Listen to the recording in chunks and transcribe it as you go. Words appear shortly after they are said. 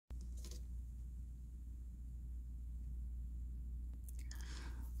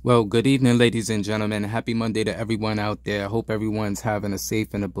Well, good evening, ladies and gentlemen. Happy Monday to everyone out there. I hope everyone's having a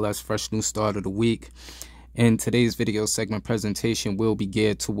safe and a blessed, fresh new start of the week. In today's video segment presentation will be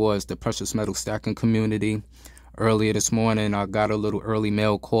geared towards the precious metal stacking community. Earlier this morning, I got a little early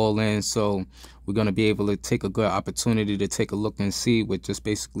mail call in, so we're going to be able to take a good opportunity to take a look and see what just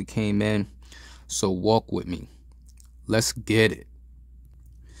basically came in. So walk with me. Let's get it.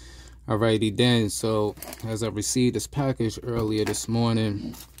 Alrighty then, so as I received this package earlier this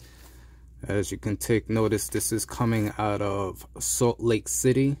morning, as you can take notice, this is coming out of Salt Lake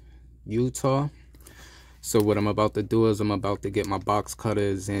City, Utah. So what I'm about to do is I'm about to get my box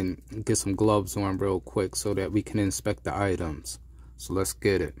cutters and get some gloves on real quick so that we can inspect the items. So let's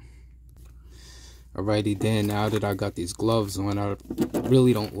get it. Alrighty then, now that I got these gloves on, I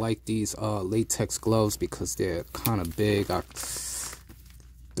really don't like these latex gloves because they're kind of big. I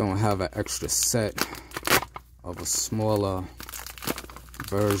don't have an extra set of a smaller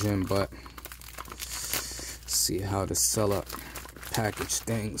version, but see how the seller package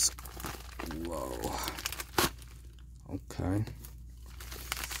things. Whoa. Okay.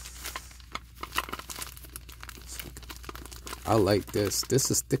 I like this.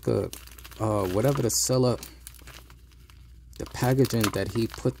 This is thicker. Whatever the seller, the packaging that he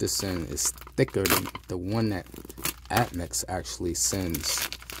put this in is thicker than the one that Atmex actually sends.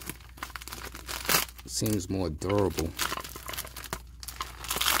 Seems more durable.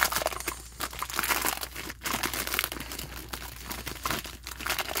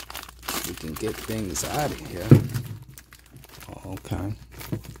 We can get things out of here. Okay.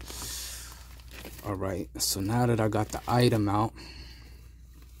 All right. So now that I got the item out,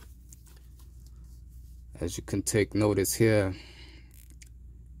 as you can take notice here,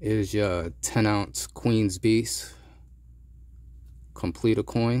 is your 10-ounce Queen's Beast completer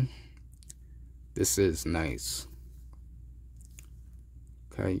coin. This is nice.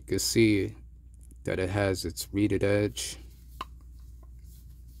 Okay, you can see that it has its reeded edge.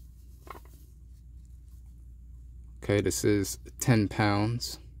 Okay, this is 10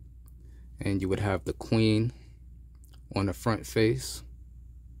 pounds, and you would have the queen on the front face,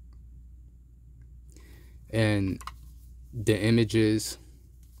 and the images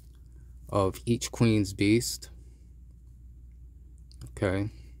of each Queen's Beast. Okay,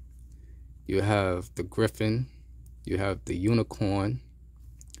 you have the griffin, you have the unicorn,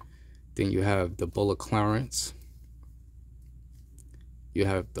 then you have the bull of Clarence, you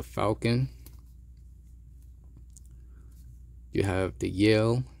have the falcon, you have the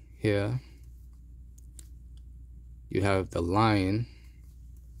Yale here, you have the lion,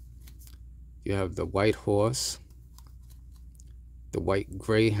 you have the white horse, the white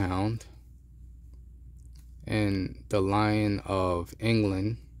greyhound, and the Lion of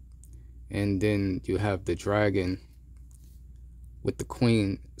England, and then you have the dragon with the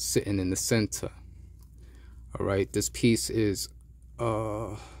queen sitting in the center. All right, this piece is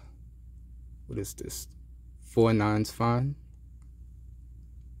what is this? 4 9s fine.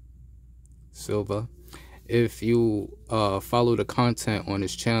 Silver. If you follow the content on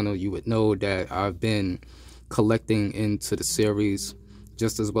this channel, you would know that I've been collecting into the series,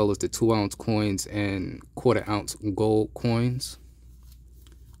 just as well as the 2-ounce coins and 1/4-ounce gold coins.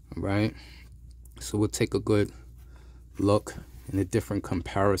 All right, so we'll take a good look and a different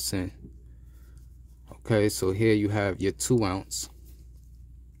comparison. Okay, so here you have your 2-ounce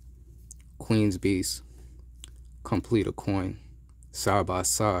Queen's Beast completer coin side by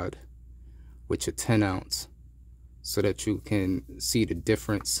side with your 10-ounce, so that you can see the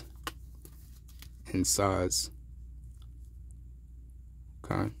difference in size.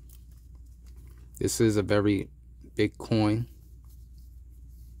 Okay, this is a very big coin.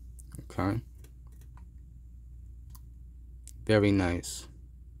 Okay, very nice.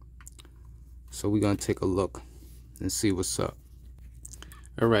 So we're gonna take a look and see what's up.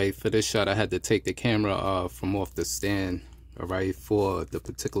 All right, for this shot I had to take the camera from off the stand, all right, for the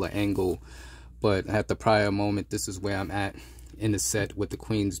particular angle. But at the prior moment, this is where I'm at in the set with the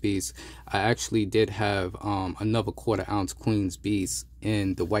Queen's Beast. I actually did have another 1/4-ounce Queen's Beast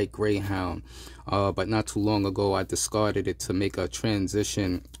in the white greyhound, but not too long ago I discarded it to make a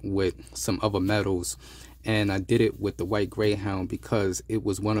transition with some other metals, and I did it with the white greyhound because it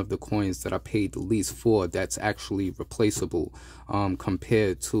was one of the coins that I paid the least for that's actually replaceable,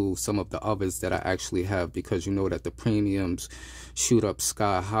 compared to some of the others that I actually have, because you know that the premiums shoot up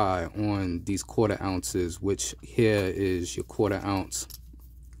sky high on these 1/4 ounces, which here is your 1/4 ounce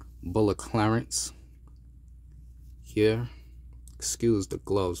bull of Clarence here. Excuse the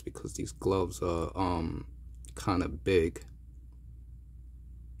gloves because these gloves are kind of big.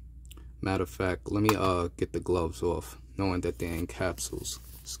 Matter of fact, let me get the gloves off, knowing that they're in capsules.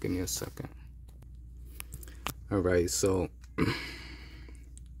 Just give me a second. All right, so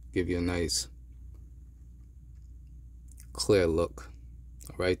give you a nice clear look.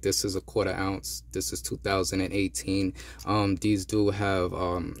 All right, this is a 1/4 ounce. This is 2018. These do have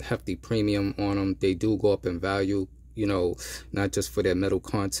hefty premium on them. They do go up in value, you know, not just for their metal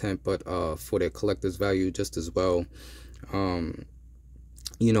content, but for their collector's value just as well.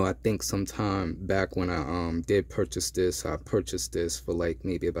 You know, I think sometime back when I did purchase this, I purchased this for like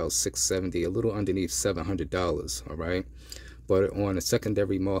maybe about $670, a little underneath $700. All right, but on the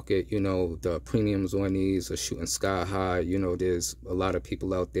secondary market, you know, the premiums on these are shooting sky high. You know, there's a lot of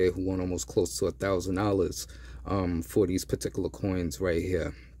people out there who want almost close to $1,000 for these particular coins right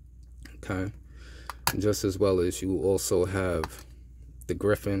here. Okay, just as well as you also have the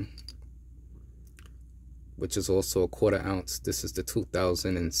Griffin, which is also a 1/4 ounce. This is the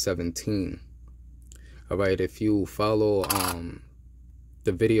 2017. All right, if you follow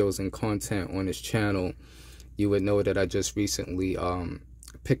the videos and content on this channel, you would know that I just recently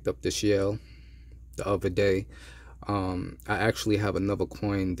picked up this Yale the other day. I actually have another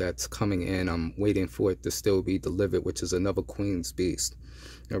coin that's coming in. I'm waiting for it to still be delivered, which is another Queen's Beast.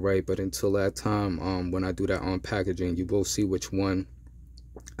 All right, but until that time, when I do that unpackaging, you will see which one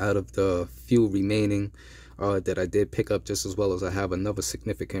out of the few remaining that I did pick up, just as well as I have another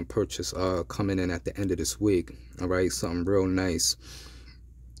significant purchase coming in at the end of this week. All right, something real nice.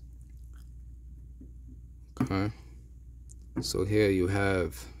 Okay, so here you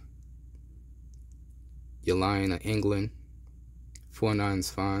have your Lion of England,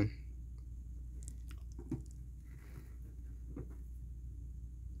 4/9's fine.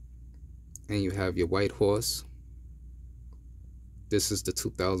 And you have your White Horse. This is the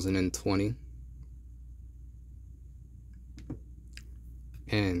 2020.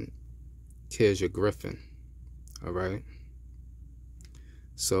 And here's your Griffin. All right,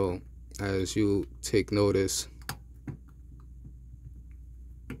 so as you take notice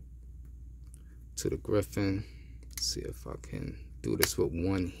to the Griffin, see if I can do this with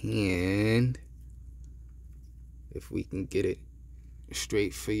one hand, if we can get it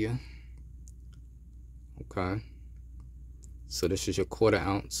straight for you. Okay, so this is your 1/4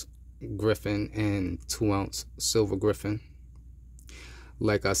 ounce Griffin and 2 ounce silver Griffin.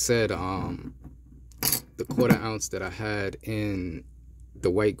 Like I said, the 1/4 ounce that I had in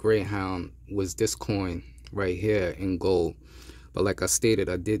the White Greyhound was this coin right here in gold. But like I stated,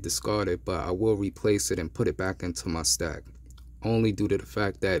 I did discard it, but I will replace it and put it back into my stack, only due to the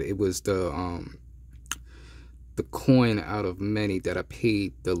fact that it was the coin out of many that I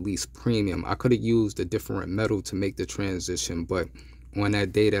paid the least premium. I could have used a different metal to make the transition, but on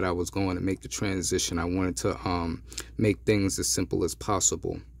that day that I was going to make the transition, I wanted to make things as simple as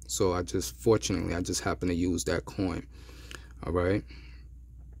possible. So fortunately, I just happened to use that coin. All right.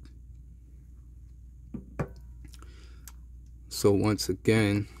 So once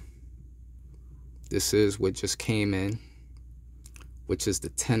again, this is what just came in, which is the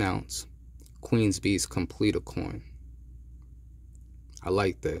 10 ounce Queen's Beast completer coin. I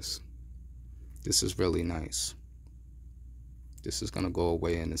like this. This is really nice. This is gonna go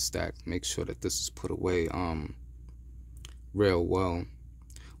away in the stack. Make sure that this is put away real well.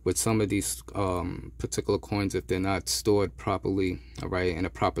 With some of these particular coins, if they're not stored properly, all right, in a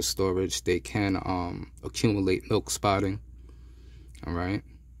proper storage, they can accumulate milk spotting. All right,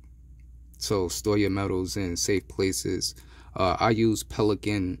 so store your metals in safe places. I use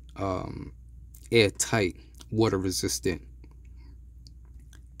Pelican airtight, water resistant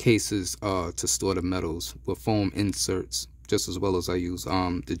cases to store the metals with foam inserts, just as well as I use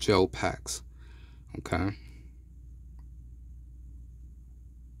the gel packs. Okay.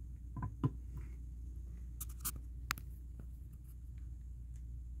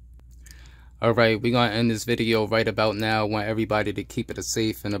 Alright, we're going to end this video right about now. I want everybody to keep it a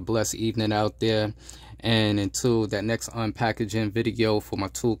safe and a blessed evening out there. And until that next unpackaging video for my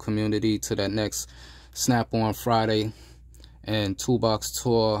tool community, to that next Snap-on Friday and Toolbox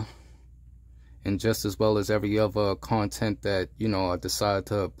Tour, and just as well as every other content that, you know, I decide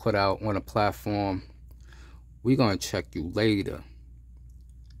to put out on a platform, we're going to check you later.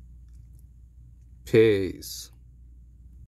 Peace.